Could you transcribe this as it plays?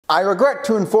I regret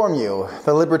to inform you,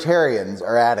 the libertarians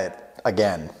are at it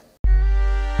again.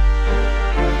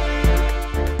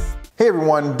 Hey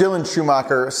everyone, Dylan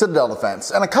Schumacher, Citadel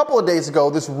Defense. And a couple of days ago,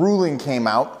 this ruling came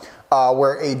out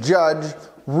where a judge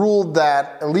ruled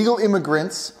that illegal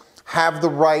immigrants have the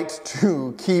right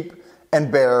to keep and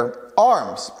bear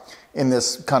arms in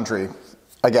this country,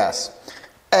 I guess.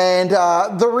 And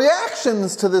the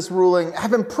reactions to this ruling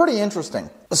have been pretty interesting.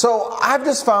 So I've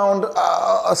just found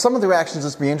some of the reactions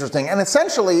just be interesting. And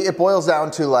essentially it boils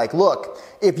down to like, look,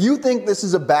 if you think this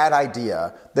is a bad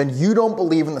idea, then you don't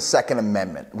believe in the Second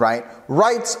Amendment, right?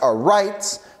 Rights are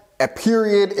rights,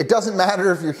 period. It doesn't matter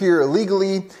if you're here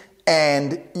illegally.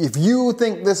 And if you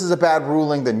think this is a bad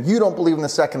ruling, then you don't believe in the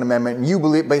Second Amendment. And you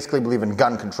basically believe in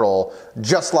gun control,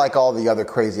 just like all the other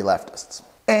crazy leftists.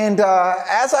 And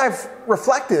as I've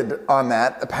reflected on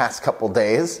that the past couple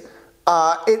days,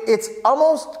 it's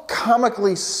almost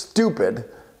comically stupid,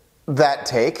 that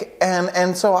take,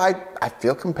 and so I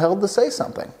feel compelled to say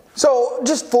something. So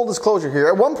just full disclosure here,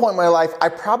 at one point in my life I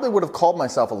probably would have called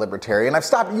myself a libertarian. I've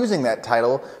stopped using that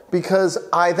title because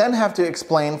I then have to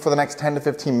explain for the next 10 to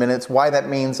 15 minutes why that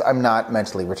means I'm not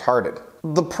mentally retarded.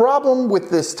 The problem with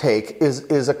this take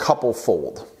is a couple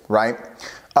fold, right?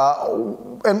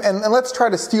 And let's try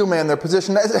to steelman their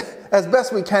position as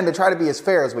best we can to try to be as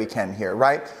fair as we can here,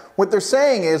 right? What they're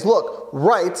saying is, look,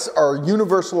 rights are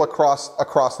universal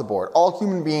across the board. All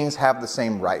human beings have the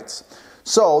same rights.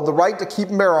 So the right to keep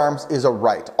and bear arms is a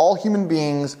right. All human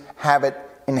beings have it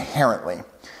inherently.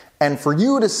 And for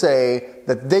you to say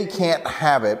that they can't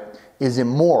have it is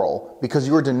immoral because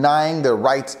you're denying their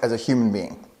rights as a human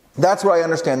being. That's what I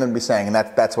understand them to be saying, and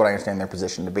that's what I understand their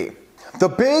position to be. The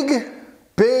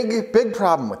big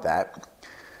problem with that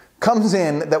comes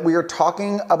in that we are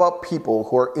talking about people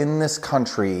who are in this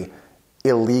country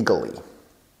illegally.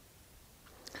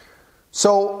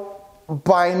 So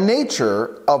by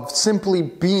nature of simply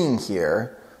being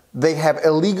here, they have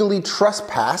illegally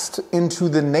trespassed into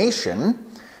the nation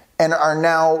and are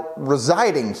now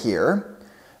residing here,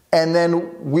 and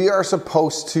then we are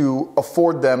supposed to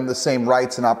afford them the same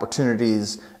rights and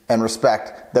opportunities and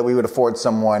respect that we would afford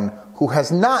someone who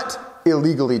has not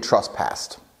illegally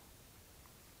trespassed.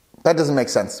 That doesn't make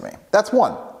sense to me. That's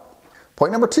one.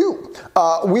 Point number two,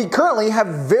 we currently have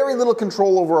very little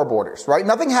control over our borders, right?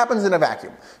 Nothing happens in a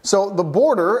vacuum. So the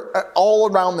border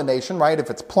all around the nation, right? If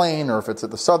it's plain or if it's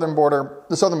at the southern border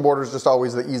is just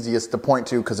always the easiest to point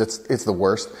to because it's the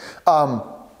worst.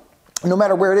 No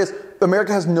matter where it is,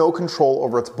 America has no control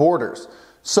over its borders.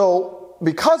 So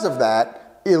because of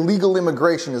that, illegal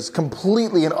immigration is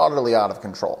completely and utterly out of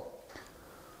control.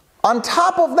 On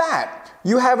top of that,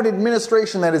 you have an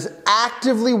administration that is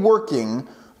actively working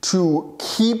to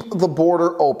keep the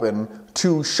border open,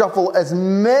 to shuffle as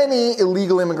many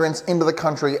illegal immigrants into the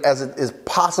country as it is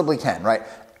possibly can, right?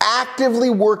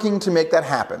 Actively working to make that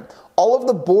happen. All of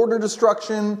the border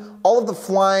destruction, all of the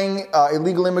flying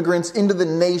illegal immigrants into the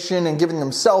nation and giving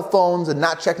them cell phones and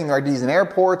not checking their IDs in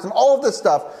airports and all of this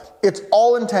stuff, it's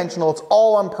all intentional, it's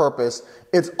all on purpose,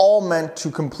 it's all meant to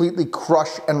completely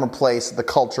crush and replace the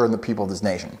culture and the people of this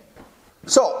nation.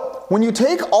 So, when you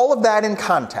take all of that in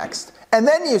context, and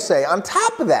then you say, on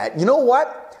top of that, you know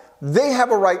what? They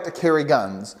have a right to carry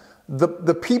guns.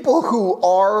 The people who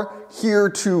are here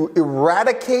to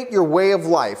eradicate your way of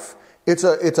life, it's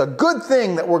a good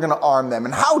thing that we're going to arm them.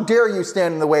 And how dare you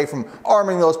stand in the way from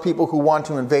arming those people who want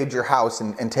to invade your house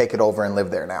and take it over and live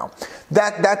there now.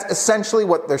 That's essentially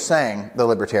what they're saying, the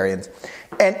libertarians.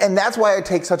 And that's why I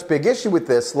take such big issue with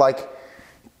this. Like,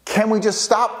 can we just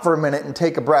stop for a minute and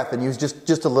take a breath and use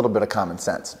just a little bit of common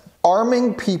sense?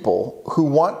 Arming people who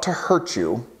want to hurt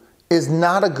you is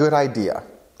not a good idea.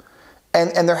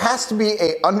 And there has to be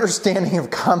an understanding of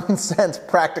common sense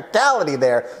practicality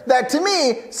there that to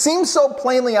me seems so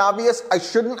plainly obvious I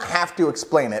shouldn't have to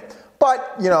explain it.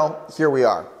 But, you know, here we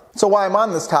are. So why I'm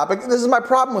on this topic, this is my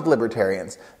problem with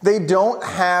libertarians. They don't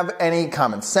have any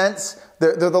common sense.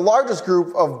 They're the largest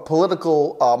group of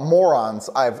political morons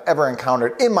I've ever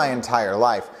encountered in my entire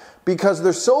life because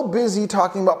they're so busy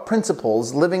talking about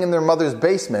principles, living in their mother's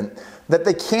basement, that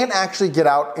they can't actually get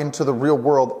out into the real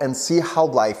world and see how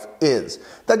life is.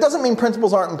 That doesn't mean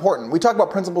principles aren't important. We talk about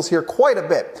principles here quite a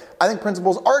bit. I think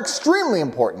principles are extremely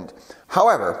important.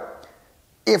 However,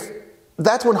 if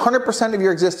that's 100% of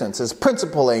your existence is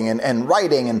principling and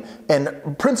writing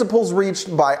and principles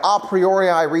reached by a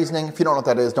priori reasoning. If you don't know what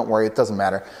that is, don't worry, it doesn't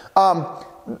matter.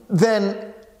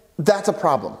 Then that's a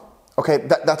problem. Okay,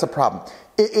 that's a problem.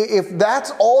 If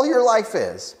that's all your life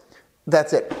is,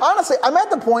 that's it. Honestly, I'm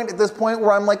at the point at this point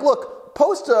where I'm like, look,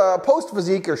 post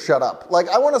physique or shut up. Like,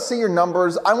 I want to see your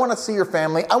numbers. I want to see your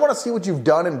family. I want to see what you've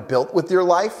done and built with your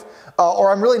life,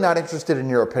 or I'm really not interested in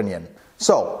your opinion.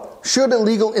 So, should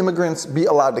illegal immigrants be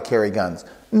allowed to carry guns?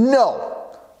 No.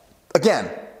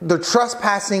 Again, they're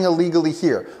trespassing illegally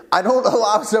here. I don't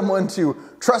allow someone to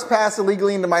trespass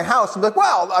illegally into my house and be like,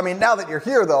 well, I mean, now that you're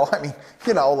here, though, I mean,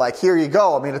 you know, like, here you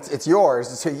go. I mean, it's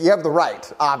yours. You have the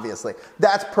right, obviously.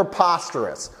 That's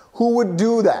preposterous. Who would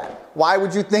do that? Why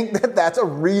would you think that that's a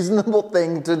reasonable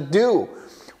thing to do?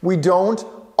 We don't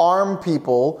arm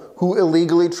people who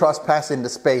illegally trespass into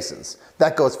spaces.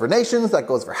 That goes for nations, that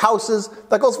goes for houses,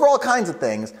 that goes for all kinds of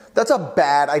things. That's a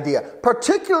bad idea,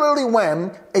 particularly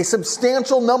when a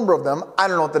substantial number of them, I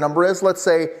don't know what the number is, let's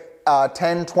say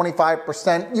 10,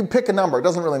 25%, you pick a number, it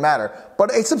doesn't really matter,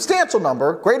 but a substantial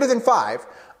number, greater than 5,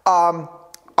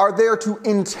 are there to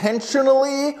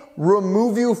intentionally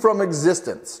remove you from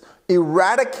existence,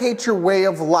 eradicate your way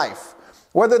of life,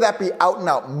 whether that be out and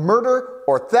out murder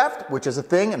or theft, which is a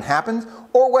thing and happens,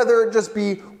 or whether it just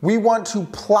be we want to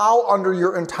plow under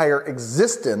your entire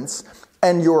existence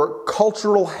and your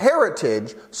cultural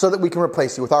heritage so that we can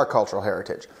replace you with our cultural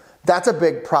heritage. That's a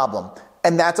big problem.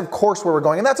 And that's, of course, where we're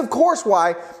going. And that's, of course,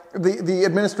 why the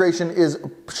administration is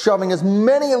shoving as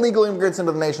many illegal immigrants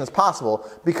into the nation as possible,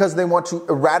 because they want to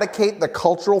eradicate the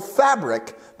cultural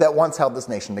fabric that once held this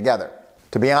nation together.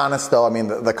 To be honest, though, I mean,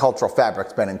 the cultural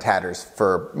fabric's been in tatters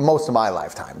for most of my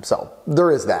lifetime, so there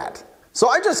is that. So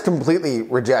I just completely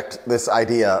reject this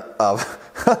idea of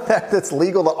that it's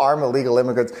legal to arm illegal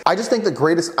immigrants. I just think the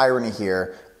greatest irony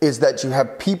here is that you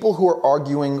have people who are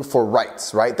arguing for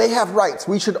rights, right? They have rights,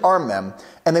 we should arm them,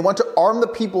 and they want to arm the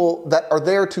people that are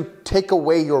there to take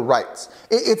away your rights.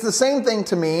 It's the same thing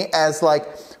to me as like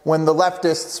when the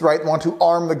leftists, right, want to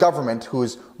arm the government,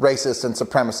 who's racist and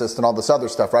supremacist and all this other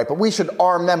stuff, right? But we should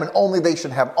arm them and only they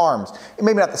should have arms.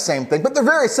 Maybe not the same thing, but they're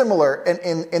very similar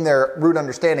in their root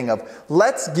understanding of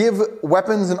let's give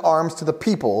weapons and arms to the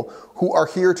people who are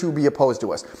here to be opposed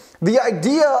to us. The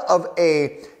idea of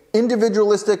a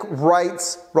individualistic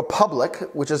rights republic,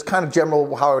 which is kind of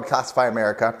general how I would classify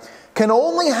America, can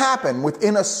only happen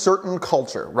within a certain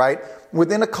culture, right?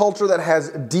 Within a culture that has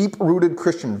deep-rooted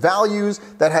Christian values,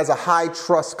 that has a high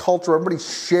trust culture,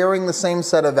 everybody's sharing the same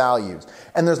set of values,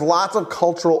 and there's lots of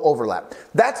cultural overlap.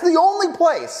 That's the only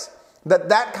place that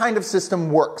that kind of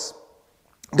system works.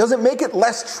 Does it make it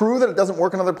less true that it doesn't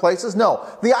work in other places? No.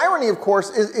 The irony, of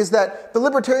course, is that the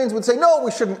libertarians would say, no, we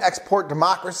shouldn't export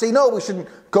democracy. No, we shouldn't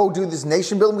go do this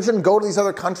nation building. We shouldn't go to these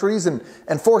other countries and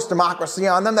force democracy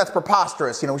on them. That's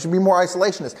preposterous. You know, we should be more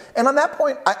isolationist. And on that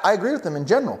point, I agree with them in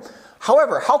general.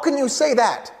 However, how can you say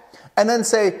that and then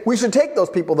say, we should take those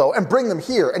people, though, and bring them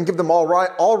here and give them all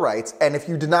rights, and if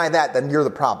you deny that, then you're the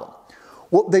problem?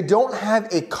 Well, they don't have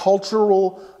a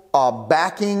cultural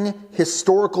backing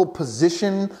historical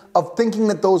position of thinking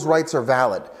that those rights are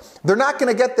valid. They're not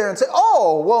going to get there and say,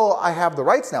 oh, well, I have the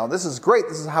rights now. This is great.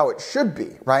 This is how it should be,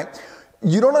 right?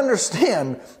 You don't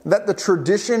understand that the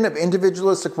tradition of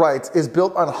individualistic rights is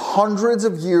built on hundreds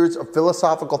of years of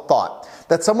philosophical thought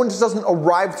that someone just doesn't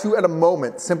arrive to at a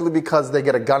moment simply because they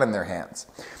get a gun in their hands.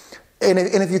 And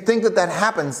if you think that that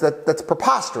happens, that's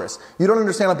preposterous. You don't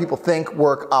understand how people think,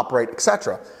 work, operate,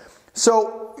 etc.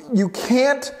 So you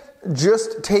can't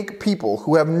just take people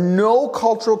who have no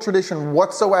cultural tradition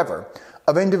whatsoever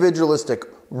of individualistic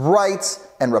rights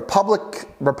and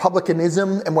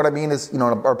republicanism, and what I mean is, you know,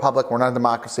 a republic, we're not a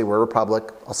democracy, we're a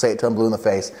republic, I'll say it till I'm blue in the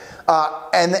face,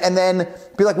 and then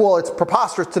be like, well, it's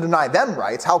preposterous to deny them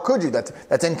rights, how could you,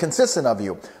 that's inconsistent of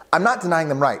you. I'm not denying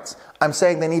them rights, I'm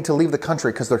saying they need to leave the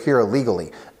country because they're here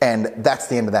illegally, and that's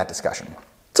the end of that discussion.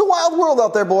 It's a wild world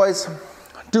out there, boys.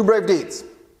 Do brave deeds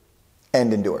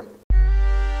and endure.